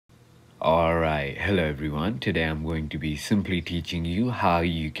Alright, hello everyone. Today I'm going to be simply teaching you how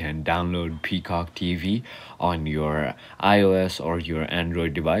you can download Peacock TV on your iOS or your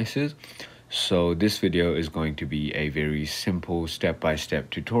Android devices. So this video is going to be a very simple step-by-step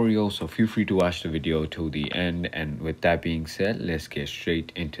tutorial, so feel free to watch the video till the end. And with that being said, let's get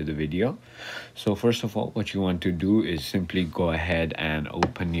straight into the video. So first of all, what you want to do is simply go ahead and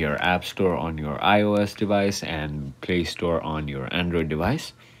open your App Store on your iOS device and Play Store on your Android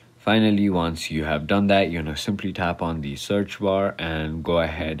device. Finally, once you have done that, you're going to simply tap on the search bar and go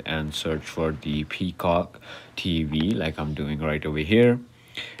ahead and search for the Peacock TV like I'm doing right over here.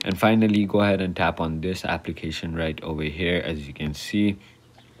 And finally, go ahead and tap on this application right over here, as you can see.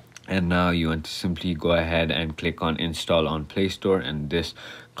 And now you want to simply go ahead and click on install on Play Store and this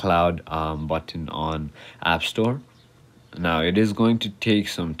cloud button on App Store. Now it is going to take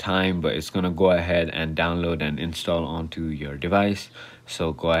some time, but it's going to go ahead and download and install onto your device.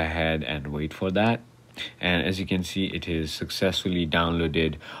 So go ahead and wait for that. And as you can see, it is successfully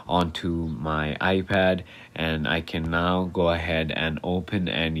downloaded onto my iPad, and I can now go ahead and open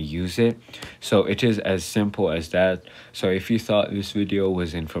and use it. So it is as simple as that. So if you thought this video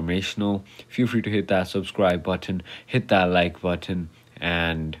was informational, feel free to hit that subscribe button, hit that like button.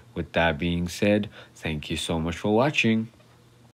 And with that being said, thank you so much for watching.